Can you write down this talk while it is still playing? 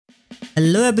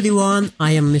Hello everyone,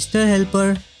 I am Mr.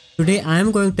 Helper. Today I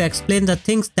am going to explain the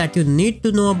things that you need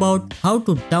to know about how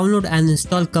to download and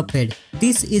install Cuphead.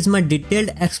 This is my detailed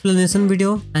explanation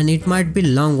video and it might be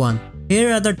long one.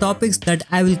 Here are the topics that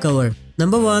I will cover.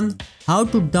 Number 1. How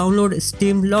to download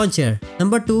Steam Launcher.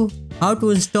 Number 2. How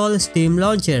to install Steam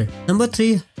Launcher. Number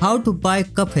 3. How to buy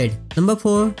Cuphead. Number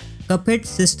 4. Cuphead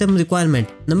system requirement.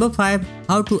 Number 5.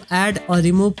 How to add or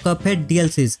remove Cuphead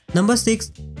DLCs. Number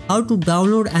 6. How to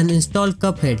download and install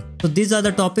Cuphead. So these are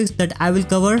the topics that I will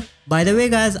cover. By the way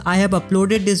guys, I have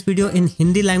uploaded this video in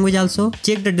Hindi language also.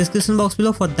 Check the description box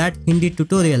below for that Hindi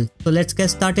tutorial. So let's get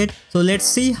started. So let's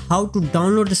see how to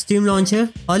download the Steam Launcher.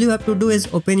 All you have to do is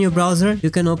open your browser. You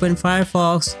can open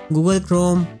Firefox, Google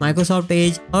Chrome, Microsoft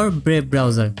Edge or Brave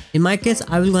browser. In my case,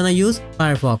 I will gonna use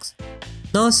Firefox.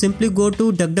 Now simply go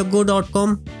to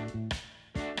duckduckgo.com.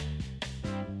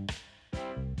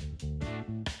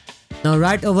 Now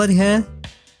right over here,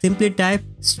 simply type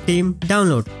Steam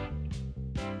download.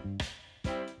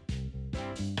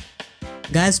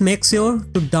 Guys, make sure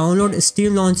to download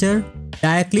Steam Launcher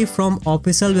directly from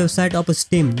official website of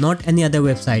Steam, not any other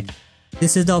website.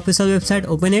 This is the official website,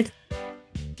 open it.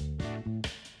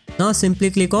 Now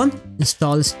simply click on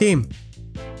install Steam.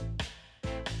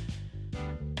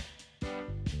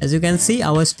 As you can see,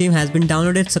 our Steam has been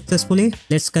downloaded successfully.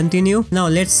 Let's continue. Now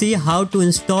let's see how to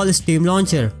install Steam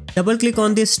Launcher. Double click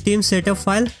on this Steam setup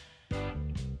file.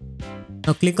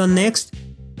 Now click on next.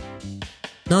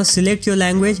 Now select your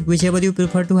language, whichever you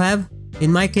prefer to have.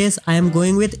 In my case, I am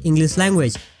going with English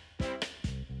language.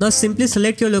 Now simply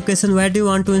select your location where do you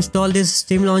want to install this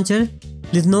Steam Launcher.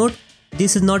 Please note,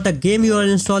 this is not a game you are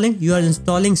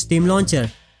installing Steam Launcher.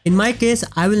 In my case,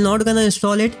 I will not gonna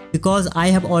install it because I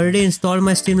have already installed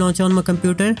my Steam Launcher on my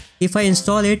computer. If I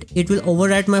install it, it will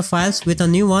overwrite my files with a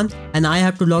new one and I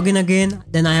have to log in again.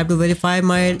 Then I have to verify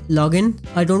my login.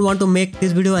 I don't want to make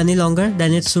this video any longer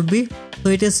than it should be. So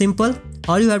it is simple.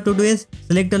 All you have to do is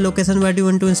select the location where you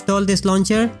want to install this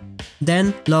launcher.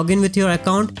 Then log in with your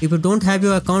account. If you don't have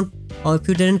your account or if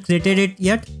you didn't create it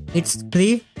yet, it's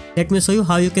free. Let me show you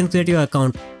how you can create your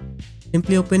account.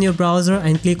 Simply open your browser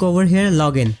and click over here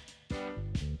login.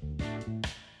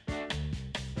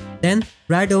 Then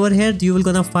right over here you will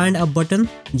gonna find a button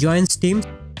join Steam.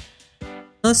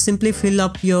 Now simply fill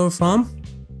up your form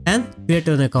and create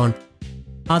an account.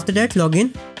 After that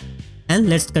login and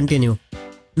let's continue.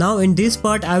 Now in this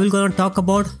part I will gonna talk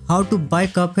about how to buy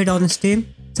Cuphead on Steam.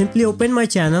 Simply open my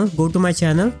channel, go to my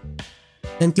channel,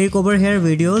 then click over here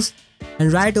videos,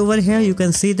 and right over here you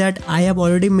can see that I have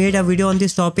already made a video on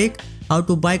this topic, how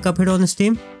to buy Cuphead on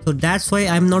Steam. So that's why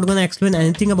I'm not gonna explain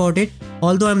anything about it,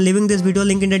 although I'm leaving this video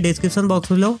link in the description box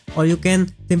below, or you can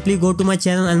simply go to my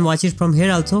channel and watch it from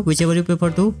here also, whichever you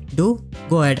prefer to do,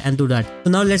 go ahead and do that.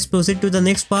 So now let's proceed to the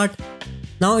next part.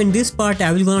 Now in this part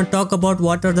I will gonna talk about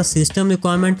what are the system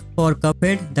requirements for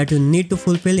Cuphead that you need to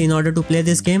fulfill in order to play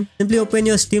this game. Simply open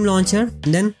your Steam Launcher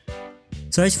and then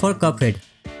search for Cuphead.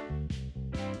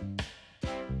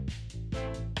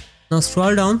 Now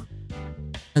scroll down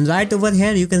and right over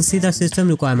here you can see the system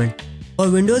requirement. For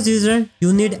Windows user,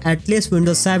 you need at least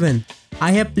Windows 7.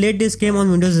 I have played this game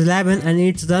on Windows 11 and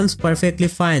it runs perfectly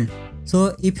fine.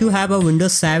 So if you have a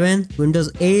Windows 7, Windows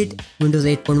 8, Windows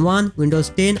 8.1, Windows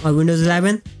 10 or Windows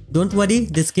 11, don't worry,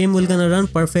 this game will gonna run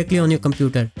perfectly on your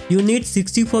computer. You need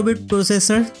 64-bit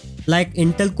processor like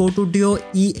Intel Core 2 Duo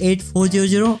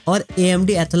E8400 or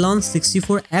AMD Athlon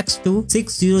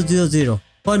 64X26000.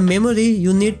 For memory,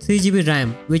 you need 3GB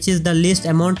RAM, which is the least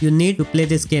amount you need to play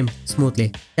this game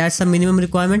smoothly. That's the minimum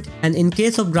requirement. And in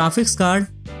case of graphics card,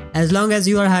 as long as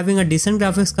you are having a decent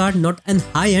graphics card, not an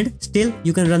high-end, still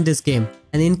you can run this game.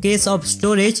 And in case of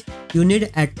storage, you need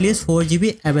at least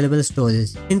 4GB available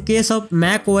storage. In case of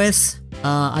Mac OS,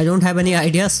 I don't have any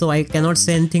idea, so I cannot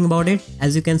say anything about it,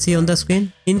 as you can see on the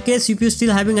screen. In case if you're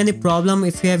still having any problem,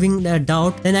 if you're having a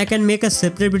doubt, then I can make a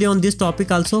separate video on this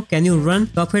topic also. Can you run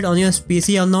Cuphead on your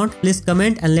PC or not? Please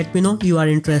comment and let me know you are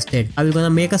interested. I will gonna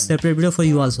make a separate video for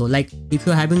you also. Like if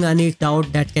you're having any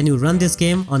doubt that can you run this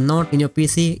game or not in your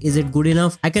PC, is it good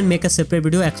enough? I can make a separate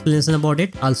video explanation about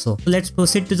it also. So let's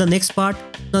proceed to the next part.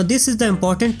 Now this is the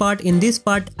important part. In this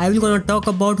part, I will gonna talk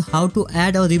about how to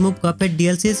add or remove Cuphead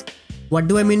DLCs. What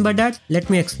do I mean by that? Let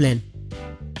me explain.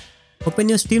 Open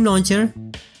your Steam Launcher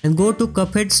and go to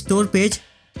Cuphead store page.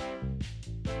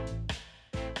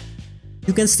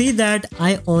 You can see that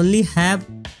I only have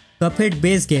Cuphead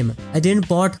base game. I didn't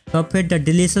bought Cuphead the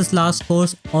Delicious Last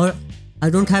Course, or I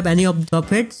don't have any of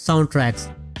Cuphead soundtracks.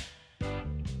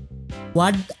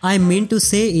 What I mean to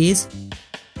say is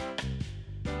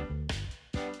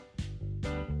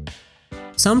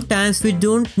sometimes we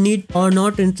don't need or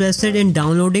not interested in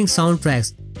downloading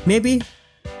soundtracks. Maybe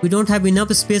we don't have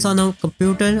enough space on our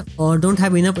computer or don't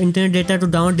have enough internet data to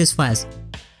download these files.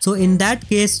 So in that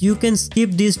case, you can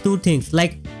skip these two things.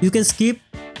 Like you can skip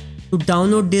to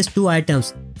download these two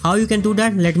items. How you can do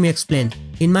that? Let me explain.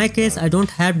 In my case, I don't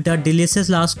have the delicious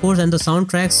last course and the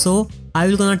soundtrack, so I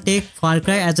will gonna take Far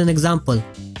Cry as an example.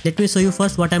 Let me show you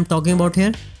first what I'm talking about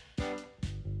here.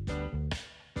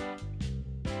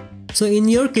 So in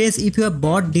your case, if you have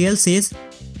bought DLCs,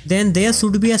 then there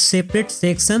should be a separate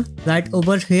section right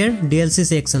over here, DLC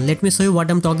section. Let me show you what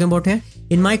I'm talking about here.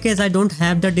 In my case, I don't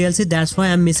have the DLC, that's why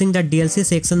I'm missing the DLC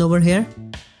section over here.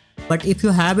 But if you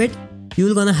have it,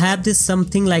 you're gonna have this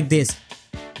something like this,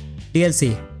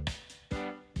 DLC.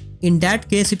 In that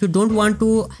case, if you don't want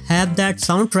to have that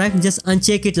soundtrack, just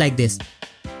uncheck it like this.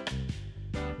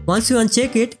 Once you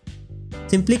uncheck it,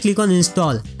 simply click on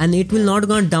install and it will not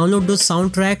gonna download those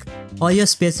soundtrack or your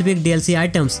specific DLC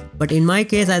items. But in my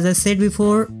case, as I said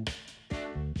before,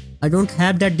 I don't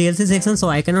have that DLC section, so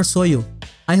I cannot show you.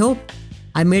 I hope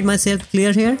I made myself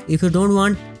clear here. If you don't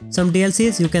want some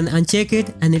DLCs, you can uncheck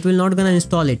it and it will not gonna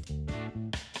install it.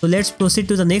 So let's proceed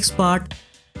to the next part.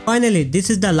 Finally, this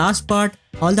is the last part.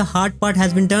 All the hard part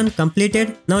has been done,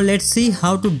 completed. Now let's see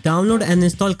how to download and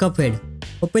install Cuphead.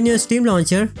 Open your Steam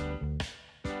launcher,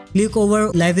 click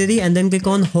over library and then click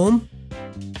on home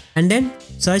and then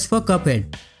search for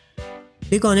Cuphead.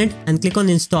 Click on it and click on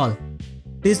install.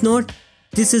 Please note,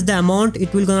 this is the amount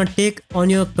it will gonna take on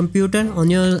your computer,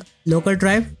 on your local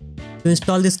drive to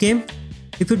install this game.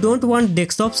 If you don't want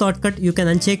desktop shortcut, you can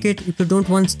uncheck it. If you don't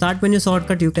want start menu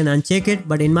shortcut, you can uncheck it.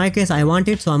 But in my case, I want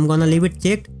it, so I'm gonna leave it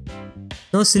checked.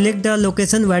 Now select the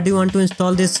location where do you want to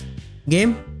install this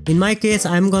game. In my case,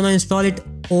 I'm gonna install it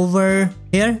over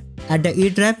here at the E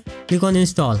drive. Click on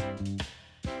install.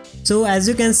 So as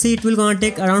you can see, it will gonna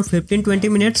take around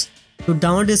 15-20 minutes to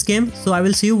download this game. So I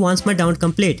will see you once my download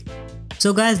complete.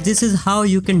 So guys, this is how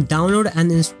you can download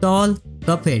and install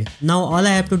Cuphead. Now all I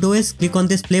have to do is click on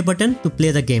this play button to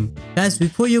play the game. Guys,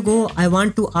 before you go, I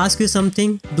want to ask you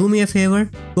something. Do me a favor,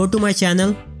 go to my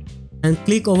channel and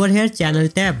click over here channel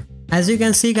tab. As you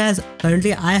can see guys,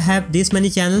 currently I have this many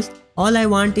channels. All I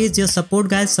want is your support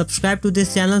guys. Subscribe to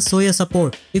this channel, show your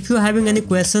support. If you are having any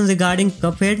questions regarding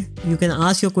Cuphead, you can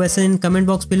ask your question in comment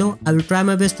box below. I will try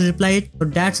my best to reply it. So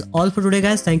that's all for today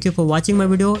guys. Thank you for watching my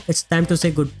video. It's time to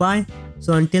say goodbye.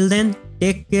 So until then,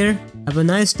 take care, have a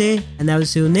nice day and I will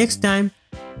see you next time.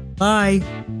 Bye.